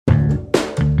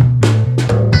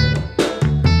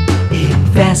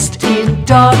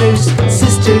daughters,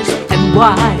 sisters, and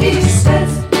wives. He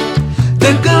says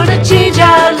they're gonna change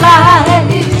our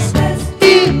lives.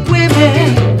 In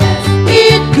women,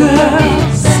 in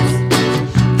girls,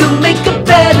 they'll make a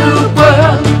better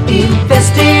world.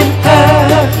 Invest in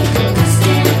her. Invest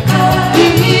in her.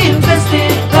 Invest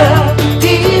in her.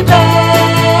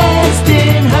 Invest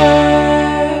in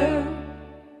her.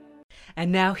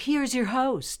 And now here's your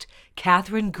host,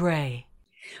 Catherine Gray.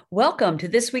 Welcome to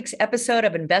this week's episode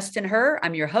of Invest in Her.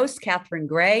 I'm your host, Catherine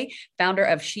Gray, founder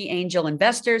of She Angel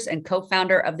Investors and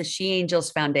co-founder of the She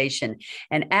Angels Foundation.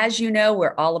 And as you know,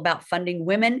 we're all about funding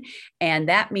women, and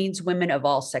that means women of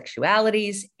all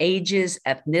sexualities, ages,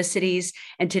 ethnicities.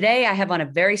 And today I have on a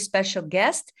very special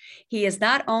guest. He is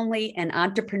not only an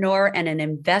entrepreneur and an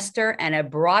investor and a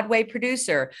Broadway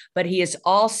producer, but he is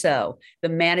also the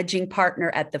managing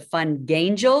partner at the fund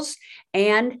Gaingels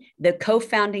and the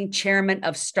co-founding chairman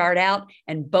of Start Out.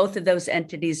 And both of those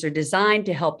entities are designed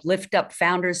to help lift up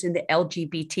founders in the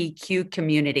LGBTQ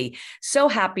community. So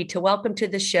happy to welcome to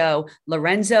the show,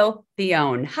 Lorenzo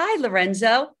Thione. Hi,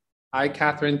 Lorenzo. Hi,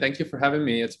 Catherine. Thank you for having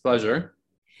me. It's a pleasure.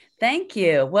 Thank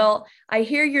you. Well, I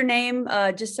hear your name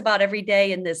just about every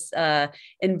day in this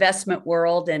investment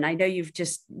world. And I know you've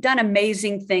just done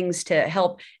amazing things to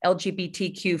help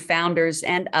LGBTQ founders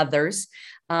and others.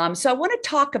 So I want to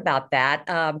talk about that,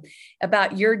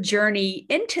 about your journey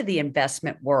into the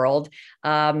investment world.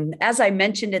 As I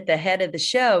mentioned at the head of the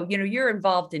show, you know, you're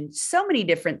involved in so many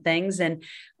different things. And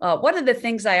one of the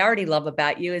things I already love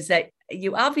about you is that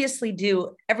you obviously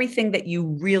do everything that you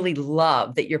really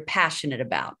love, that you're passionate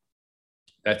about.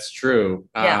 That's true.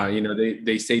 Yeah.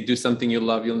 They say do something you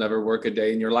love, you'll never work a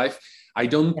day in your life. I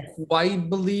don't quite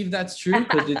believe that's true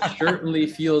because it certainly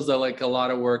feels like a lot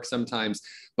of work sometimes.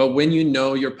 But when you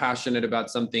know you're passionate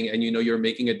about something and you know you're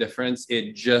making a difference,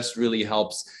 it just really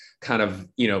helps kind of,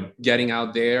 getting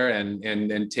out there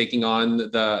and taking on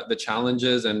the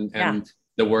challenges and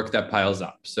the work that piles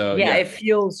up. So it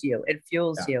fuels you. It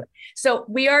fuels you. So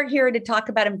we are here to talk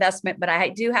about investment, but I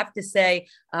do have to say,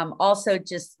 also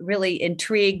just really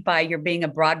intrigued by your being a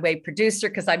Broadway producer,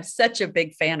 because I'm such a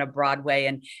big fan of Broadway.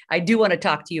 And I do want to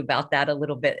talk to you about that a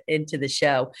little bit into the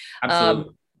show.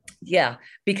 Absolutely.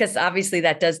 Because obviously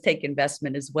that does take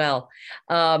investment as well.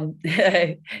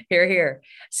 Here.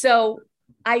 So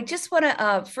I just want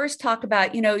to first talk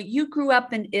about, you grew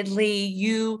up in Italy.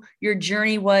 Your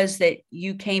journey was that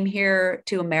you came here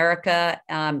to America,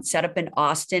 set up in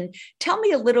Austin. Tell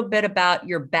me a little bit about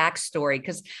your backstory,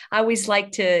 because I always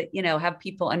like to, have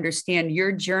people understand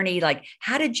your journey. Like,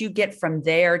 how did you get from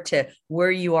there to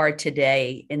where you are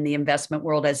today in the investment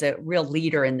world as a real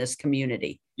leader in this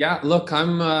community? Yeah, look,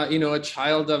 I'm, a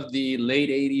child of the late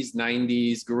 80s,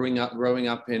 90s, growing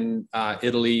up in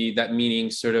Italy, that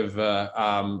meaning sort of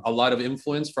a lot of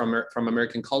influence from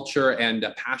American culture and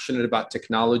passionate about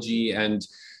technology and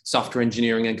software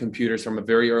engineering and computers from a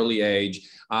very early age.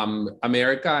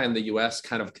 America and the US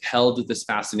kind of held this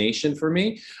fascination for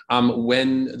me.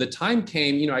 When the time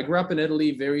came, I grew up in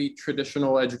Italy, very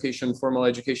traditional education, formal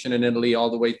education in Italy, all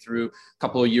the way through a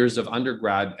couple of years of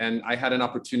undergrad. And I had an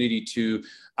opportunity to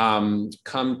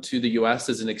come to the US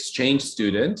as an exchange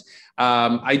student.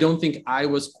 I don't think I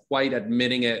was quite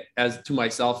admitting it to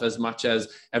myself as much as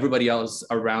everybody else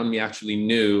around me actually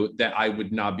knew that I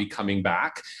would not be coming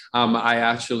back. I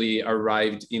actually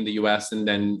arrived in the US and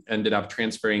then ended up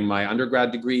transferring my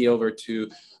undergrad degree over to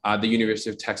the University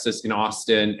of Texas in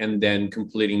Austin, and then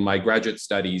completing my graduate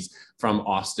studies from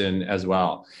Austin as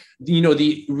well.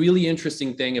 The really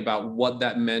interesting thing about what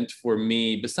that meant for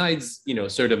me, besides,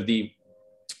 sort of the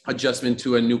adjustment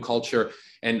to a new culture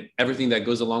and everything that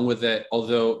goes along with it,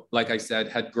 although, like I said,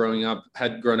 had grown up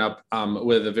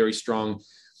with a very strong,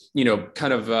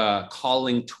 kind of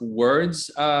calling towards,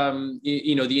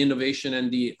 the innovation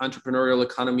and the entrepreneurial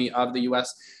economy of the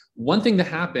US. One thing that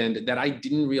happened that I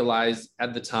didn't realize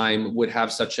at the time would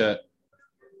have such a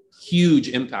huge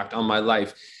impact on my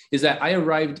life is that I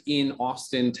arrived in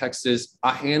Austin, Texas,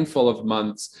 a handful of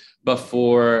months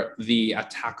before the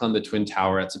attack on the Twin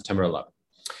Tower at September 11th.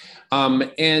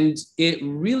 And it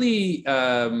really,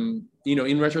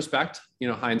 in retrospect,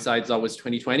 hindsight's always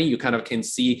 2020. You kind of can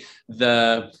see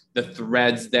the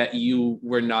threads that you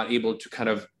were not able to kind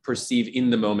of perceive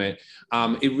in the moment.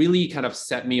 It really kind of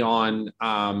set me on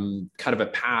kind of a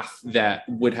path that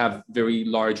would have very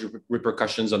large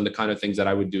repercussions on the kind of things that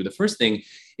I would do. The first thing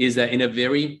is that in a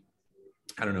very,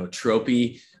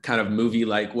 tropey kind of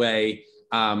movie-like way,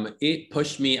 it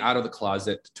pushed me out of the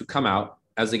closet to come out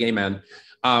as a gay man.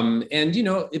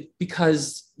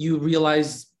 Because you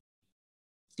realize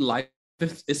life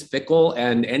is fickle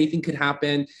and anything could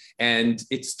happen, and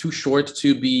it's too short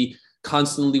to be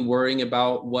constantly worrying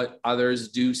about what others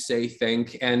do, say,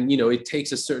 think. And, it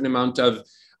takes a certain amount of,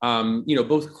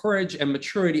 both courage and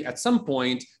maturity at some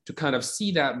point to kind of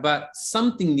see that, but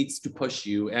something needs to push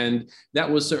you. And that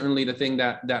was certainly the thing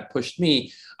that pushed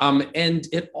me. And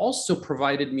it also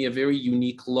provided me a very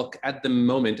unique look at the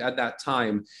moment, at that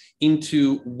time,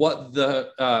 into what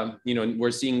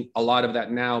we're seeing a lot of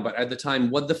that now, but at the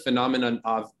time, what the phenomenon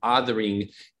of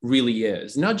othering really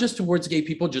is. Not just towards gay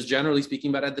people, just generally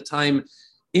speaking, but at the time,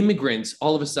 immigrants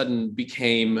all of a sudden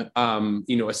became,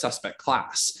 a suspect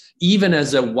class. Even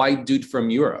as a white dude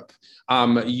from Europe,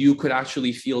 you could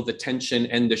actually feel the tension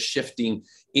and the shifting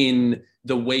in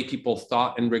the way people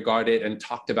thought and regarded and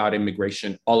talked about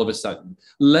immigration all of a sudden,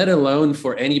 let alone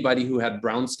for anybody who had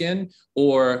brown skin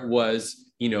or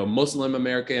was Muslim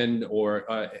American or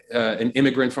an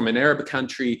immigrant from an Arab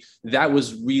country. That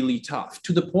was really tough,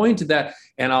 to the point that,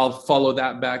 and I'll follow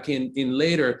that back in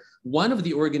later, one of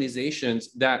the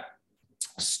organizations that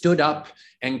stood up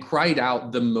and cried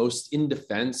out the most in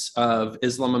defense of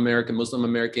Muslim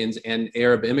Americans and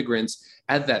Arab immigrants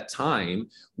at that time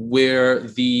were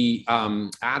the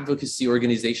advocacy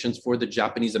organizations for the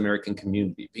Japanese American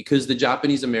community, because the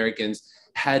Japanese Americans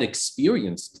had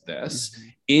experienced this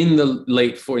in the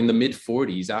mid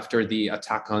 40s after the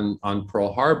attack on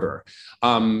Pearl Harbor.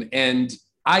 And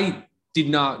I did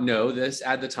not know this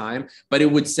at the time, but it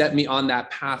would set me on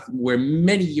that path where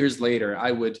many years later,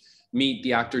 I would meet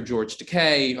the actor George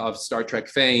Takei of Star Trek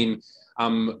fame,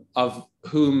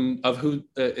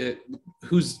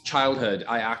 whose childhood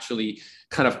I actually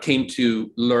kind of came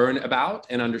to learn about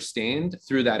and understand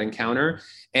through that encounter.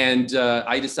 And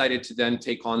I decided to then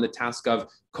take on the task of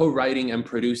co-writing and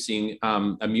producing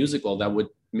a musical that would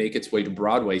make its way to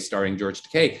Broadway starring George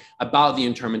Takei about the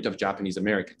internment of Japanese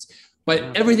Americans.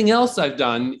 But everything else I've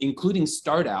done, including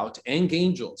Start Out and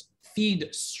Gaingels,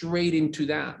 feed straight into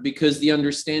that, because the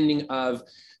understanding of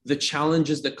the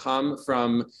challenges that come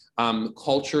from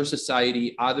culture,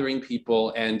 society, othering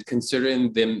people, and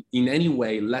considering them in any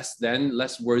way less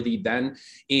worthy than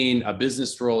in a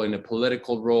business role, in a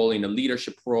political role, in a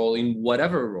leadership role, in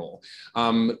whatever role,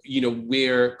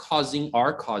 we're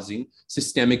causing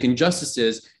systemic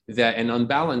injustices and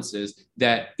unbalances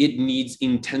that it needs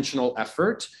intentional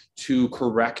effort to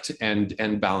correct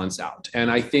and balance out. And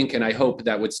I think, and I hope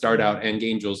that with Start Out and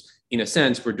Gaingels, in a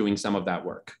sense, we're doing some of that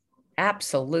work.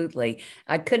 Absolutely.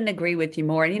 I couldn't agree with you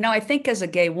more. And, I think as a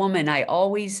gay woman, I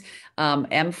always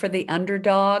am for the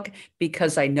underdog,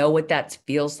 because I know what that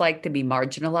feels like to be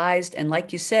marginalized. And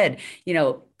like you said,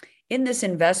 in this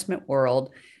investment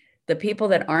world, the people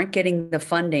that aren't getting the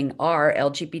funding are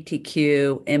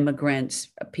LGBTQ, immigrants,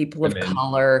 people of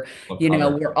color.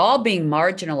 We're all being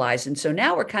marginalized. And so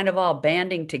now we're kind of all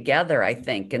banding together, I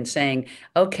think, and saying,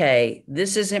 okay,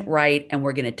 this isn't right. And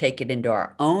we're going to take it into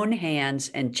our own hands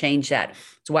and change that.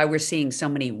 It's why we're seeing so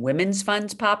many women's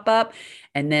funds pop up.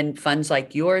 And then funds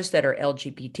like yours that are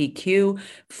LGBTQ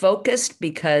focused,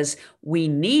 because we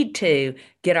need to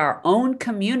get our own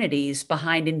communities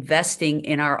behind investing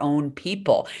in our own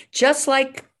people, just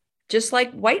like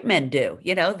white men do.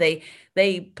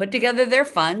 They put together their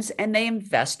funds and they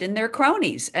invest in their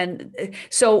cronies. And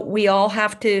so we all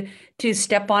have to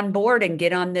step on board and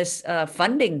get on this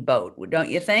funding boat, don't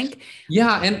you think?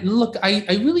 Yeah. And look,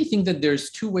 I really think that there's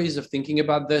two ways of thinking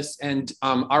about this. And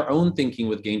our own thinking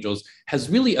with Gaingels has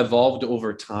really evolved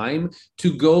over time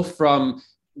to go from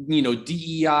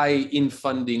DEI in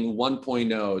funding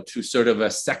 1.0 to sort of a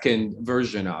second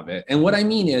version of it. And what I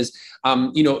mean is,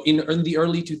 in the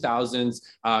early 2000s,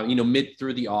 mid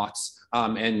through the aughts,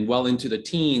 and well into the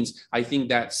teens, I think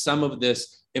that some of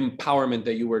this empowerment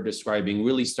that you were describing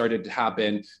really started to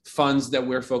happen. Funds that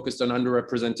were focused on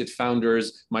underrepresented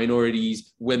founders,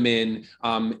 minorities, women,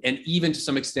 and even to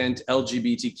some extent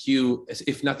LGBTQ,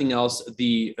 if nothing else,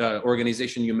 the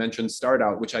organization you mentioned, Start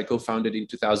Out, which I co-founded in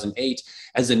 2008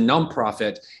 as a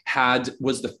nonprofit,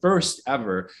 was the first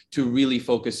ever to really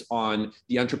focus on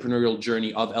the entrepreneurial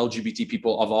journey of LGBT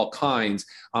people of all kinds,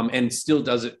 and still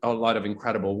does a lot of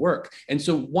incredible work. And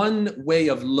so one way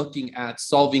of looking at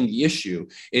solving the issue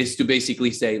is to basically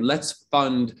say, let's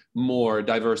fund more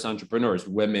diverse entrepreneurs,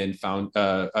 women,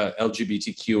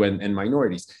 LGBTQ and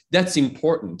minorities. That's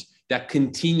important. That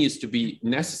continues to be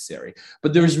necessary.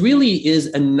 But there's really is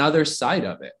another side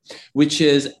of it, which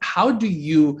is how do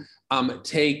you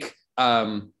take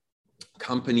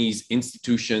companies,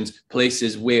 institutions,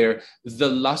 places where the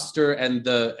luster and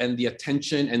the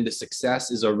attention and the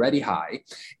success is already high,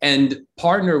 and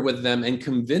partner with them and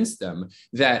convince them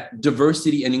that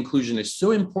diversity and inclusion is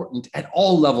so important at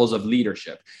all levels of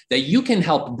leadership that you can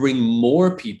help bring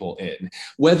more people in,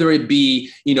 whether it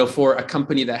be, for a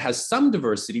company that has some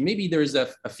diversity. Maybe there's a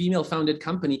female founded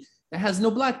company that has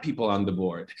no Black people on the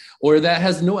board, or that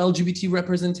has no LGBT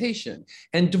representation.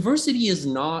 And diversity is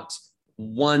not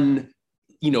one,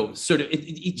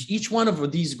 each one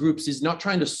of these groups is not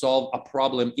trying to solve a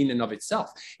problem in and of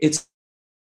itself. It's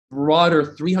broader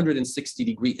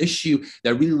 360-degree issue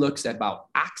that really looks at about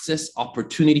access,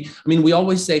 opportunity. I mean, we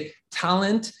always say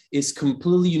talent is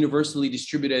completely universally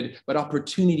distributed, but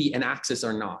opportunity and access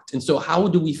are not. And so how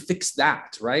do we fix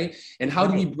that, right? And how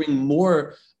do we bring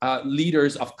more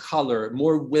leaders of color,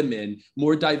 more women,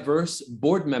 more diverse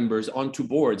board members onto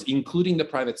boards, including the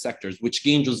private sectors, which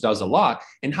Gaingels does a lot?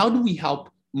 And how do we help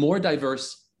more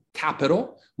diverse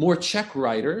capital, more check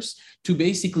writers to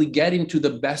basically get into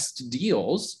the best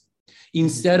deals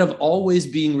instead of always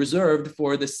being reserved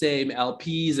for the same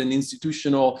LPs and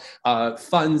institutional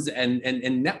funds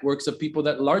and networks of people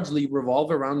that largely revolve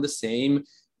around the same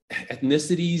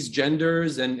ethnicities,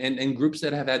 genders, and groups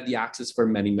that have had the access for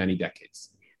many, many decades.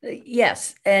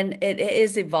 Yes, and it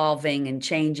is evolving and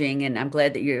changing, and I'm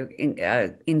glad that you're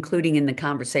including in the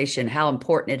conversation how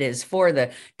important it is for the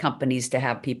companies to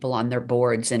have people on their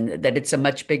boards, and that it's a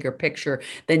much bigger picture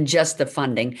than just the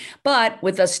funding. But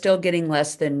with us still getting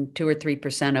less than 2 or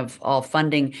 3% of all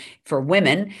funding for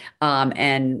women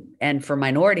and for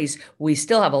minorities, we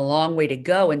still have a long way to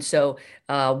go. And so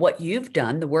what you've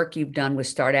done, the work you've done with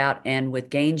Start Out and with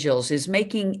Gaingels, is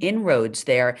making inroads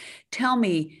there. Tell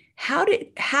me,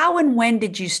 how and when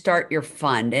did you start your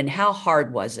fund, and how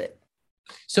hard was it?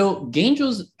 So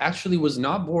Gaingels actually was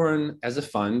not born as a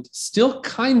fund, still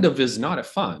kind of is not a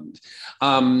fund.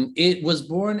 It was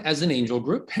born as an angel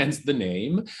group, hence the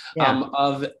name,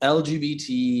 of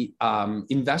LGBT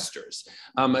investors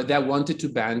that wanted to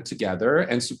band together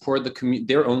and support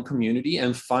their own community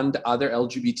and fund other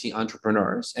LGBT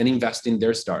entrepreneurs and invest in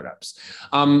their startups.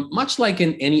 Much like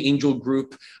in any angel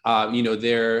group,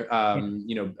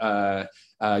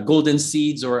 Golden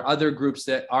Seeds or other groups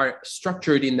that are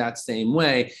structured in that same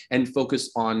way and focus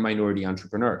on minority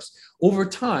entrepreneurs. Over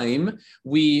time,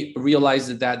 we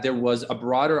realized that there was a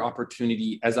broader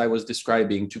opportunity, as I was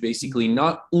describing, to basically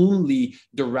not only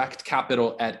direct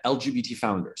capital at LGBT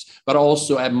founders, but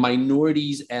also at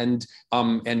minorities and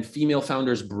female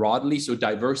founders broadly, so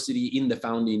diversity in the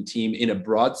founding team in a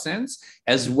broad sense,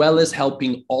 as well as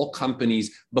helping all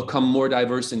companies become more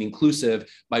diverse and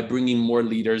inclusive by bringing more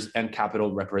leaders and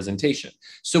capital representation.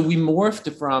 So we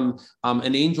morphed from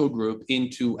an angel group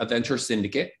into a venture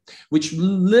syndicate, which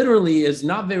literally is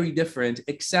not very different,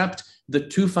 except the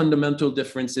two fundamental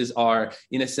differences are,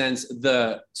 in a sense,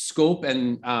 the scope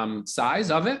and size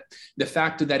of it. The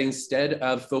fact that instead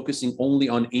of focusing only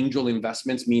on angel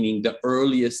investments, meaning the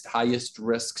earliest, highest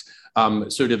risks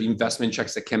sort of investment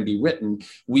checks that can be written,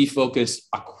 we focus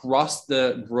across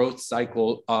the growth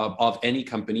cycle of any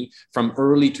company from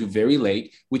early to very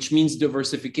late, which means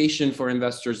diversification for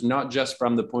investors, not just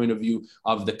from the point of view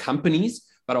of the companies,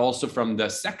 but also from the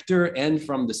sector and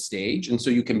from the stage. And so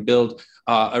you can build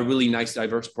a really nice,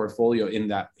 diverse portfolio in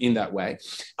that way.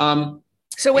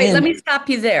 So wait, let me stop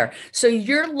you there. So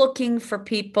you're looking for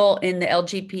people in the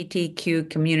LGBTQ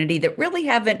community that really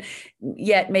haven't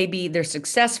yet, maybe they're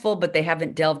successful, but they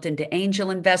haven't delved into angel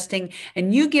investing,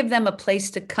 and you give them a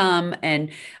place to come, and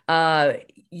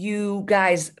you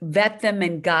guys vet them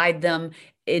and guide them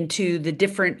into the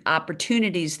different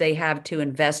opportunities they have to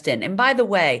invest in. And by the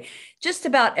way, just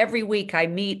about every week I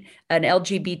meet an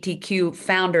LGBTQ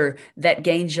founder that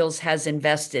Gaingels has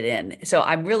invested in. So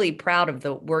I'm really proud of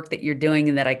the work that you're doing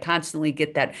and that I constantly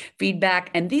get that feedback.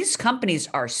 And these companies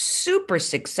are super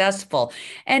successful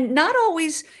and not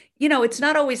always, it's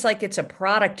not always like it's a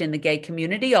product in the gay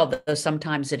community, although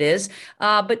sometimes it is.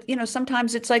 But,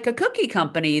 sometimes it's like a cookie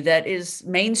company that is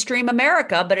mainstream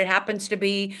America, but it happens to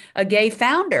be a gay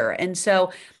founder. And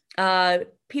so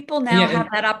people now have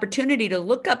that opportunity to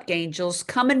look up Gaingels,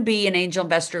 come and be an angel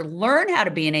investor, learn how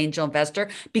to be an angel investor,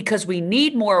 because we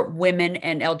need more women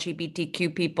and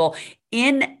LGBTQ people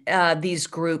in these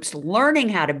groups, learning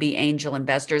how to be angel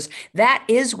investors, that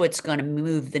is what's going to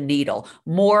move the needle.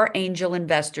 More angel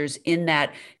investors in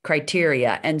that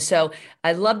criteria. And so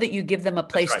I love that you give them a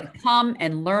place to come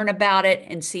and learn about it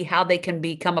and see how they can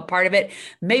become a part of it.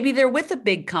 Maybe they're with a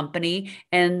big company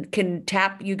and can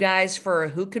tap you guys for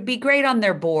who could be great on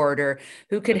their board or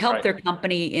who could help their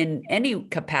company in any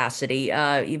capacity,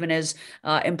 even as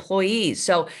employees.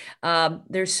 So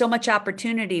there's so much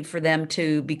opportunity for them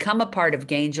to become a part of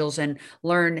Gaingels and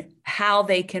learn how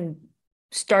they can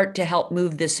start to help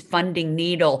move this funding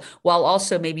needle while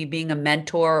also maybe being a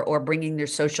mentor or bringing their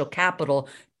social capital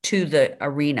to the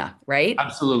arena, right?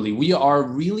 Absolutely. We are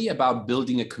really about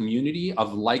building a community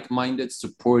of like-minded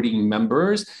supporting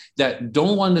members that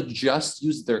don't want to just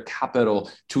use their capital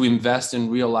to invest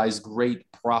and realize great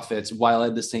profits while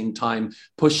at the same time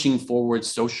pushing forward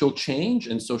social change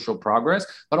and social progress,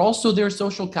 but also their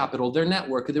social capital, their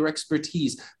network, their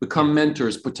expertise, become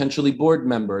mentors, potentially board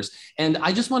members. And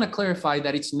I just want to clarify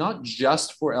that it's not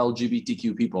just for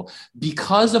LGBTQ people.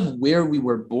 Because of where we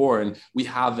were born, we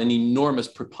have an enormous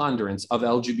preponderance of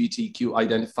LGBTQ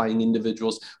identifying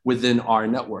individuals within our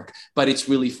network. But it's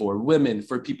really for women,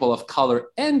 for people of color,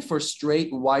 and for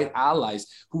straight white allies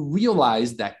who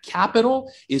realize that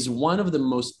capital is one of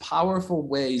the most powerful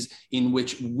ways in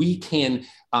which we can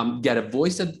get a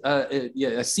voice,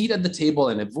 a seat at the table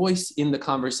and a voice in the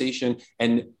conversation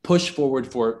and push forward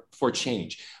for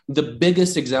change. The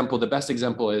biggest example, the best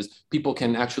example is people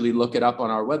can actually look it up on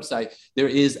our website. There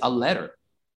is a letter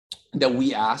that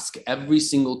we ask every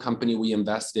single company we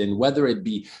invest in, whether it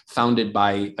be founded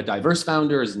by a diverse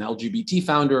founder, as an LGBT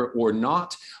founder or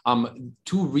not,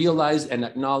 to realize and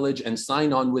acknowledge and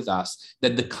sign on with us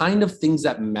that the kind of things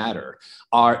that matter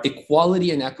are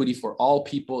equality and equity for all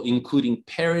people, including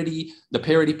parity, the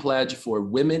parity pledge for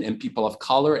women and people of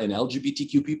color and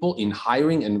LGBTQ people in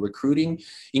hiring and recruiting,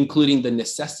 including the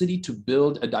necessity to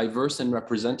build a diverse and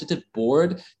representative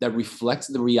board that reflects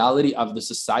the reality of the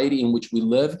society in which we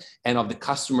live and of the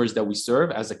customers that we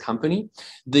serve as a company,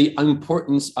 the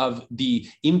importance of the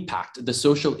impact, the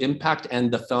social impact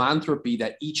and the philanthropy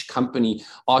that each company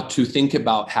ought to think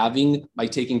about having by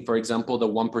taking, for example, the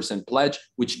 1% pledge,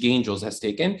 which Gaingels has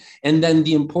taken, and then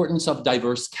the importance of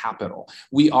diverse capital.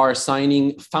 We are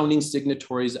founding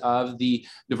signatories of the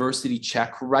Diversity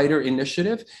Check Writer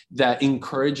Initiative that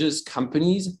encourages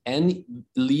companies and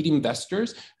lead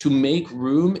investors to make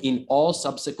room in all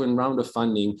subsequent round of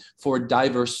funding for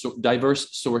diverse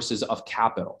sources of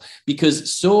capital,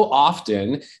 because so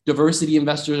often diversity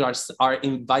investors are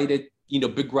invited,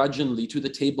 begrudgingly to the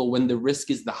table when the risk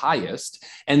is the highest,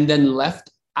 and then left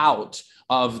out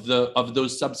of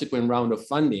those subsequent round of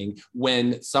funding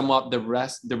when somewhat the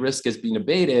risk has been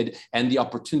abated and the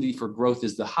opportunity for growth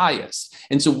is the highest.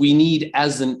 And so we need,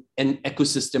 as an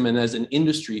ecosystem and as an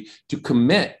industry, to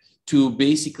commit to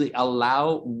basically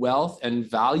allow wealth and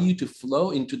value to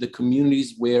flow into the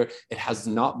communities where it has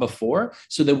not before,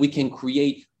 so that we can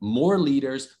create more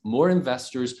leaders, more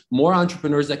investors, more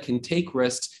entrepreneurs that can take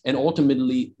risks and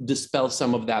ultimately dispel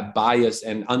some of that bias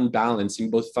and unbalance in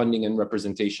both funding and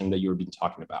representation that you've been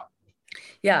talking about.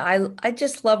 Yeah, I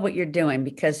just love what you're doing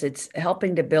because it's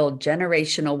helping to build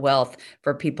generational wealth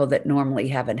for people that normally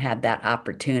haven't had that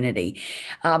opportunity.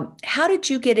 How did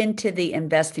you get into the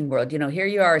investing world? Here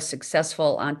you are, a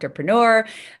successful entrepreneur.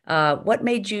 What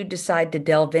made you decide to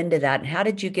delve into that, and how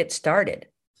did you get started?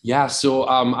 Yeah, so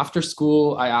after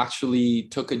school, I actually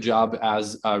took a job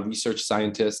as a research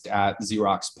scientist at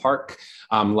Xerox PARC.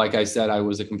 Like I said, I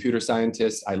was a computer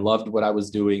scientist. I loved what I was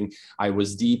doing. I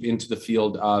was deep into the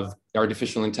field of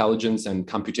artificial intelligence and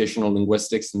computational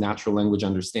linguistics, natural language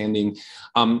understanding.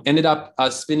 Ended up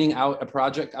spinning out a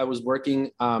project I was working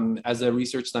as a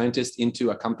research scientist into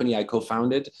a company I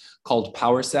co-founded called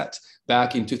PowerSet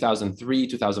back in 2003,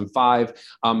 2005,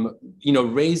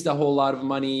 raised a whole lot of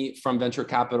money from venture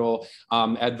capital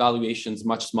at valuations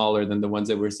much smaller than the ones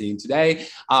that we're seeing today,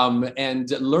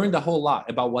 and learned a whole lot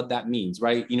about what that means,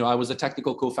 right? I was a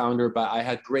technical co-founder, but I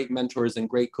had great mentors and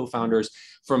great co-founders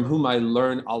from whom I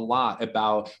learned a lot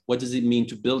about what does it mean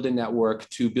to build a network,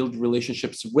 to build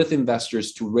relationships with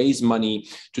investors, to raise money,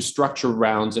 to structure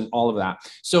rounds and all of that.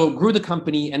 So grew the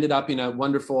company, ended up in a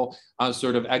wonderful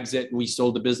sort of exit. We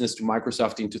sold the business to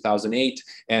Microsoft in 2008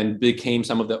 and became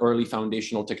some of the early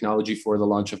foundational technology for the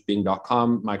launch of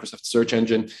Bing.com, Microsoft search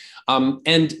engine.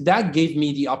 And that gave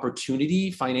me the opportunity,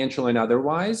 financial and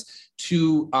otherwise,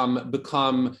 to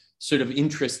become sort of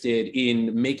interested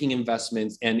in making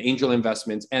investments and angel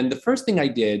investments. And the first thing I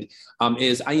did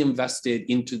is I invested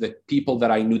into the people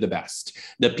that I knew the best,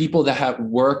 the people that have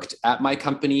worked at my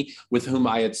company with whom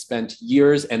I had spent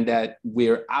years and that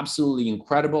were absolutely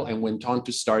incredible and went on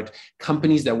to start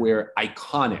companies that were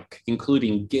iconic,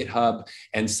 including GitHub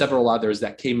and several others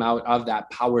that came out of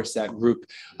that PowerSet group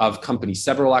of companies.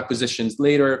 Several acquisitions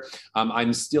later,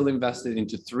 I'm still invested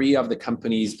into 3 of the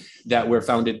companies that were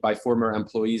founded by former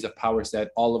employees of PowerSet,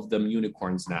 all of them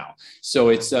unicorns now. So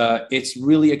it's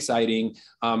really exciting.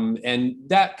 And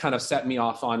that kind of set me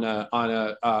off on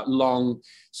a long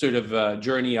sort of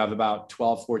journey of about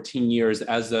 12, 14 years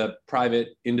as a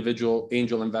private individual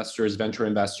angel investors, venture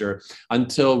investor,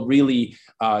 until really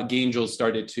Gaingels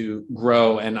started to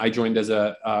grow. And I joined as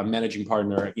a managing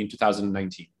partner in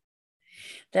 2019.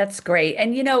 That's great.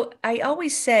 And, you know, I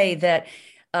always say that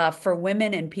for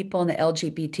women and people in the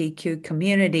LGBTQ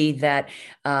community, that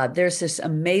there's this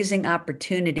amazing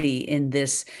opportunity in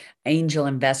this angel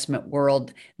investment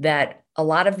world that a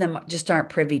lot of them just aren't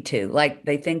privy to. Like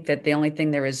they think that the only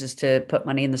thing there is to put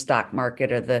money in the stock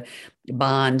market or the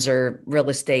bonds or real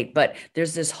estate. But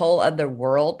there's this whole other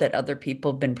world that other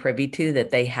people have been privy to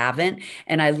that they haven't.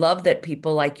 And I love that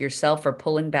people like yourself are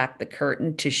pulling back the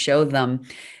curtain to show them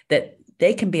that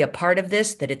they can be a part of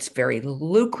this, that it's very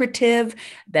lucrative,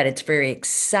 that it's very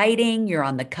exciting. You're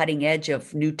on the cutting edge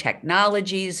of new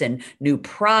technologies and new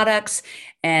products.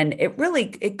 And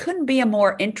it couldn't be a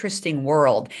more interesting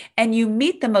world. And you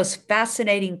meet the most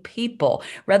fascinating people,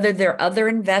 whether they're other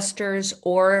investors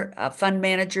or fund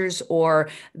managers or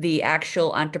the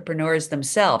actual entrepreneurs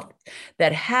themselves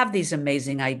that have these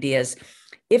amazing ideas.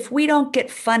 If we don't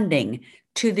get funding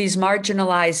to these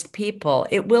marginalized people,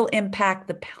 it will impact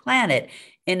the planet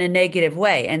in a negative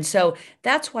way. And so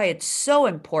that's why it's so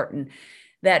important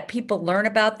that people learn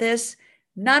about this,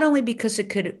 not only because it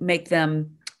could make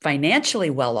them financially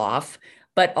well off,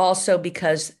 but also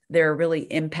because they're really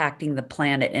impacting the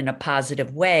planet in a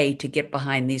positive way to get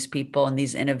behind these people and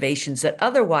these innovations that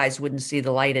otherwise wouldn't see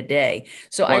the light of day.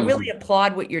 So I really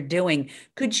applaud what you're doing.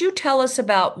 Could you tell us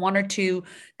about 1 or 2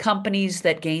 companies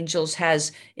that Gaingels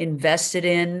has invested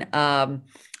in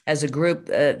as a group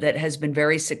that has been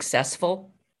very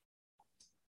successful?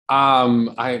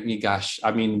 We've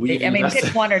invested.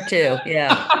 Pick 1 or 2.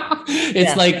 Yeah.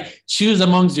 It's like choose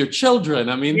amongst your children.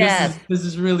 I mean, Yes. this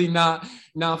is really not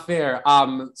fair.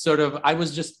 I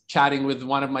was just chatting with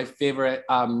one of my favorite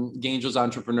Gaingels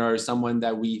entrepreneurs, someone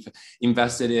that we've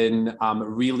invested in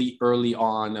really early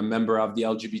on, a member of the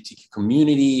LGBTQ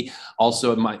community,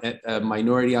 also a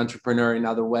minority entrepreneur in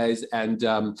other ways. And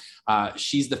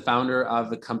she's the founder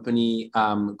of a company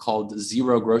called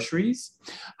Zero Groceries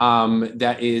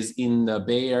that is in the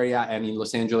Bay Area and in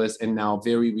Los Angeles, and now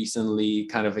very recently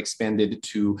kind of expanded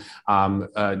to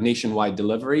nationwide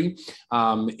delivery.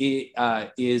 It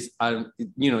is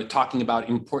talking about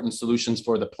important solutions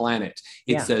for the planet.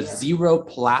 It's a zero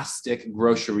plastic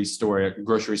grocery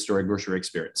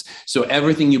experience. So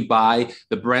everything you buy,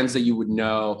 the brands that you would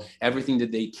know, everything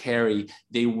that they carry,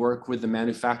 they work with the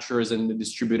manufacturers and the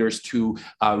distributors to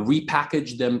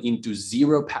repackage them into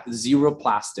zero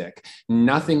plastic.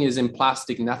 Nothing is in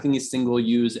plastic, nothing is single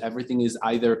use. Everything is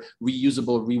either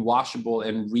reusable, rewashable,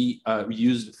 and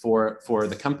reused for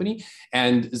the company.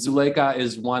 And Zuleika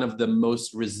is one of the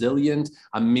most resilient,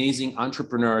 amazing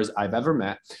entrepreneurs I've ever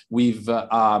met. We've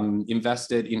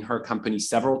invested in her company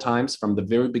several times from the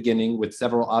very beginning with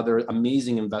several other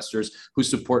amazing investors who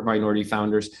support minority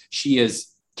founders. She is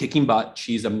kicking butt.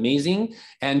 She's amazing.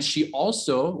 And she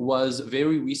also was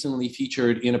very recently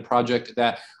featured in a project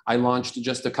that I launched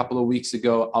just a couple of weeks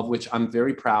ago, of which I'm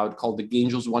very proud, called the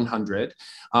Gaingels 100.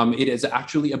 It is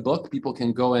actually a book. People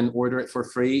can go and order it for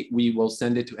free. We will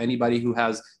send it to anybody who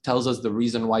tells us the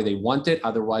reason why they want it.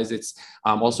 Otherwise, it's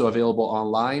also available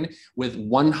online, with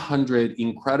 100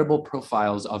 incredible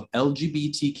profiles of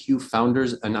LGBTQ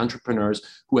founders and entrepreneurs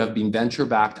who have been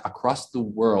venture-backed across the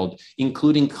world,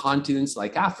 including continents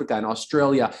like Africa and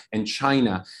Australia and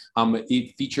China.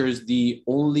 It features the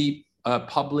only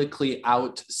publicly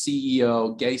out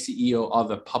CEO, gay CEO of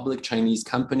a public Chinese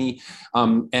company.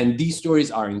 And these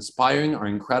stories are inspiring, are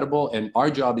incredible. And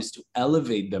our job is to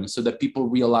elevate them so that people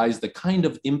realize the kind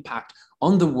of impact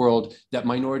on the world that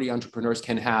minority entrepreneurs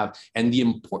can have and the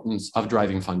importance of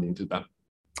driving funding to them.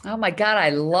 Oh my God,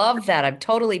 I love that. I'm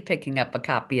totally picking up a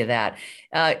copy of that.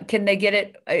 Can they get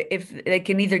it, if they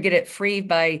can either get it free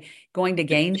by going to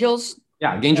Gaingels?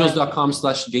 Yeah,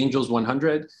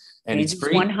 Gaingels.com/Gaingels100. And it's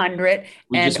free. 100.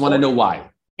 We just want to know why.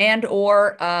 And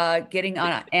or getting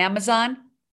on Amazon.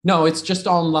 No, it's just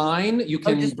online. You Oh,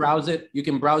 can just, browse it. You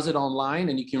can browse it online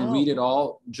and you can read oh, it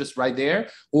all just right there.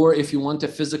 Or if you want a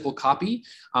physical copy,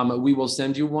 we will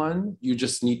send you one. You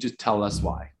just need to tell us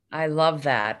why. I love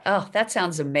that. Oh, that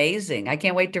sounds amazing. I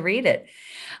can't wait to read it.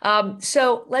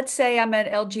 So let's say I'm an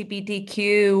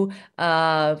LGBTQ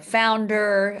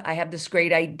founder. I have this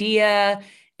great idea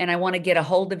and I want to get a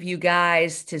hold of you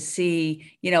guys to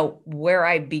see, where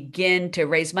I begin to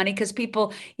raise money. Because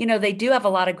people, they do have a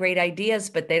lot of great ideas,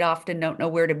 but they often don't know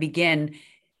where to begin.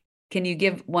 Can you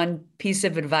give one piece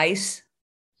of advice?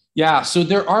 Yeah, so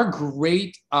there are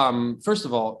great. First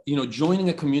of all, joining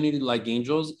a community like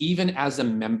Angels, even as a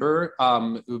member,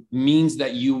 means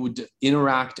that you would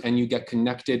interact and you get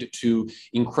connected to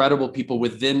incredible people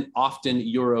within often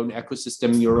your own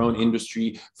ecosystem, your own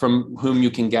industry, from whom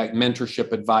you can get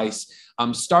mentorship advice.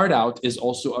 Start Out is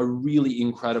also a really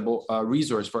incredible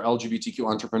resource for LGBTQ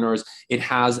entrepreneurs. It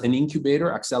has an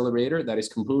incubator, accelerator that is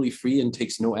completely free and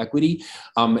takes no equity,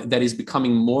 that is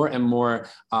becoming more and more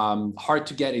hard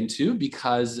to get into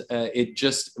because it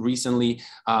just recently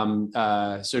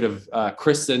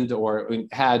christened or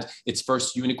had its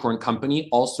first unicorn company,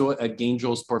 also a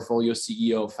Gaingels portfolio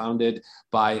CEO founded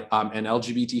by an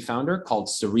LGBT founder called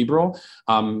Cerebral.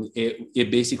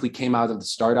 It basically came out of the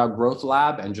Startup Growth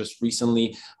Lab and just recently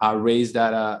raised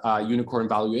at a unicorn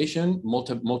valuation,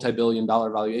 multi-billion dollar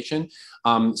valuation.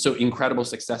 So incredible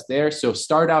success there. So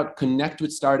Start Out, connect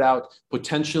with Start Out,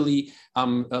 potentially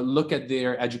look at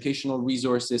their educational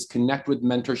resources, connect with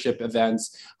mentorship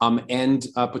events, and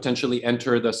potentially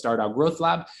enter the Startup Growth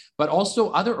Lab, but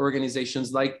also other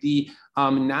organizations like the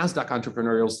NASDAQ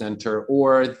Entrepreneurial Center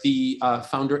or the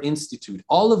Founder Institute.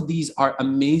 All of these are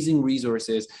amazing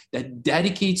resources that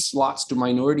dedicate slots to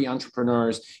minority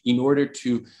entrepreneurs in order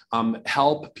to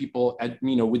help people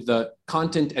with the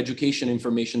content, education,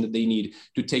 information that they need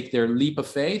to take their leap of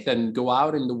faith and go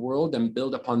out in the world and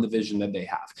build upon the vision that they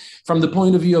have. From the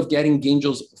point of view of getting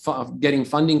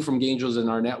funding from Gaingels in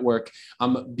our network,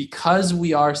 because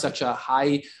we are such a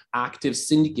high active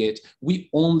syndicate, we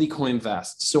only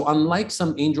co-invest. So unlike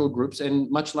some angel groups, and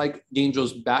much like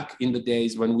Gaingels back in the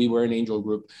days when we were an angel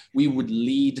group, we would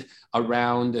lead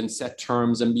around and set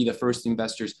terms and be the first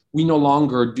investors. We no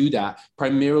longer do that,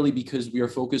 primarily because we are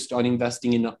focused on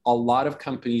investing in a lot of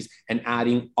companies and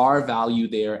adding our value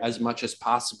there as much as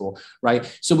possible,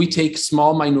 right? So we take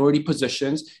small minority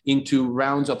positions into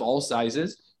rounds of all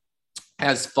sizes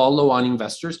as follow-on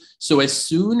investors. So as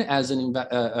soon as an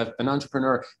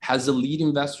entrepreneur has a lead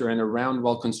investor and a round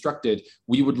well constructed,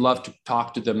 we would love to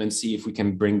talk to them and see if we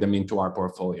can bring them into our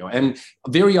portfolio. And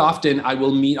very often I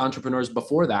will meet entrepreneurs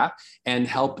before that and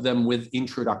help them with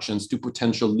introductions to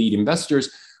potential lead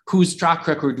investors whose track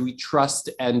record we trust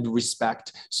and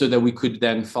respect, so that we could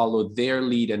then follow their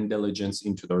lead and diligence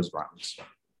into those rounds.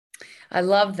 I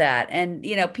love that. And,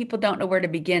 people don't know where to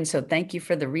begin. So thank you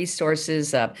for the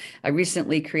resources. I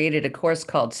recently created a course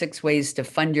called 6 Ways to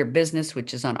Fund Your Business,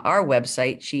 which is on our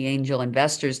website,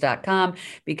 sheangelinvestors.com,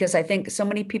 because I think so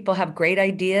many people have great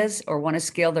ideas or want to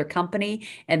scale their company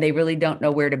and they really don't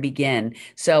know where to begin.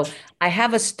 So I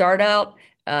have a Start Out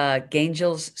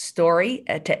Gaingels story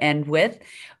to end with.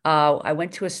 I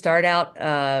went to a Start Out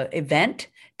event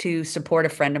to support a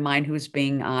friend of mine who was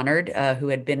being honored, who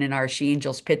had been in our She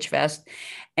Angels Pitch Fest,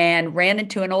 and ran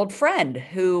into an old friend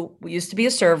who used to be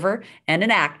a server and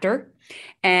an actor.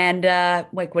 And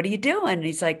like, what are you doing? And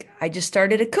he's like, I just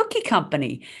started a cookie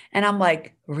company. And I'm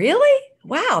like, really?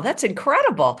 Wow, that's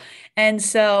incredible. And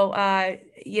so,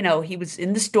 he was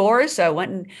in the stores. So I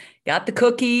went and got the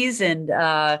cookies, and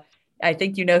I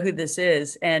think you know who this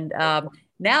is. And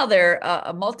now they're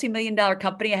a multi-million-dollar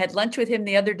company. I had lunch with him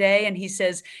the other day, and he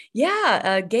says,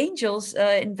 yeah, Gaingels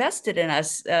invested in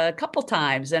us a couple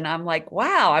times. And I'm like,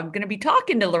 wow, I'm going to be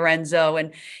talking to Lorenzo.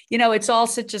 And, it's all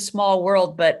such a small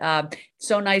world, but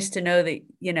so nice to know that,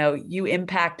 you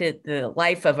impacted the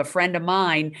life of a friend of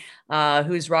mine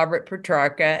who's Robert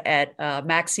Petrarca at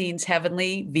Maxine's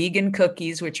Heavenly Vegan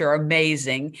Cookies, which are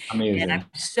amazing. And I'm Amazing.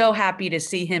 so happy to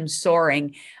see him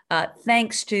soaring.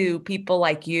 Thanks to people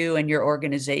like you and your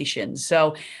organization.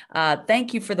 So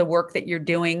thank you for the work that you're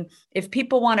doing. If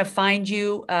people want to find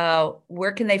you,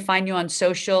 where can they find you on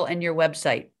social and your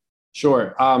website?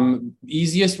 Sure.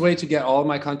 Easiest way to get all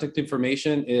my contact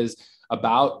information is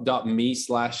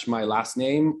about.me/my last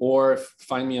name, or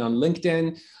find me on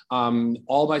LinkedIn.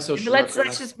 All my social. Let's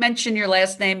just mention your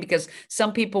last name, because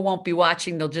some people won't be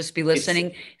watching; they'll just be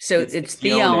listening. It's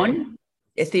Thione.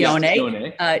 Thione,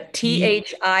 Thione, Correct.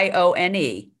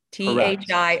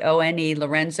 Thione,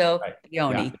 Lorenzo Right.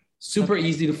 Thione. Super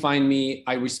easy to find me.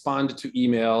 I respond to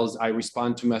emails. I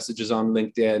respond to messages on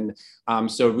LinkedIn.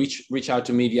 So reach out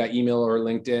to me via email or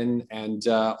LinkedIn. And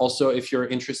also, if you're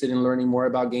interested in learning more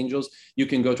about Gaingels, you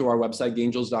can go to our website,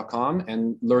 gaingels.com,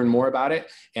 and learn more about it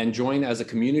and join as a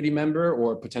community member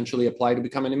or potentially apply to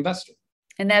become an investor.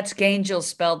 And that's Gaingels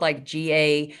spelled like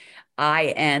Gain,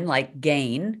 like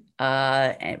gain.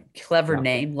 Clever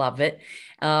name, love it.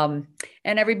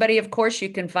 And everybody, of course, you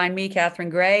can find me, Catherine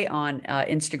Gray, on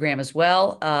Instagram as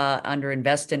well, under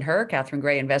Invest in Her, Catherine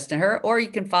Gray Invest in Her, or you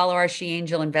can follow our She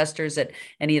Angel Investors at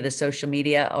any of the social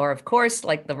media, or of course,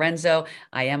 like Lorenzo,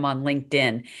 I am on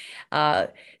LinkedIn.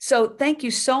 So thank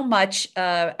you so much.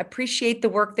 Appreciate the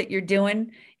work that you're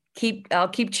doing. I'll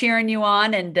keep cheering you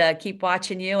on and keep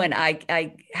watching you. And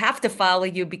I have to follow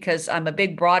you because I'm a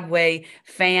big Broadway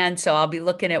fan. So I'll be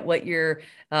looking at what you're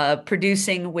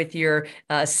producing with your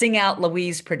Sing Out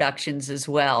Louise productions as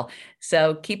well.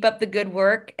 So keep up the good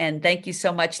work. And thank you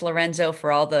so much, Lorenzo,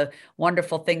 for all the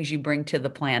wonderful things you bring to the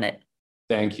planet.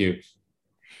 Thank you.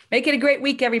 Make it a great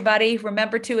week, everybody.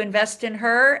 Remember to invest in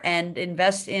her and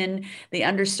invest in the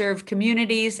underserved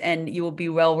communities, and you will be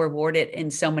well rewarded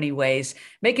in so many ways.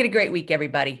 Make it a great week,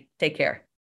 everybody. Take care.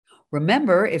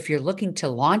 Remember, if you're looking to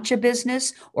launch a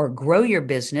business or grow your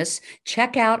business,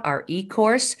 check out our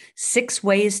e-course, 6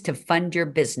 Ways to Fund Your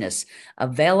Business,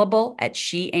 available at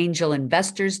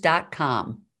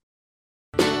sheangelinvestors.com.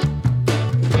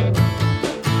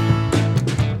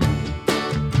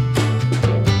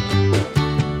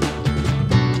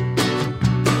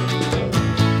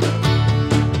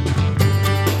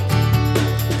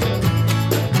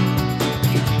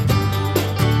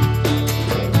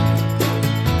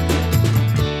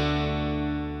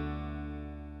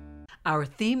 Our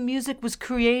theme music was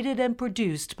created and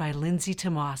produced by Lindsay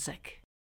Tomasic.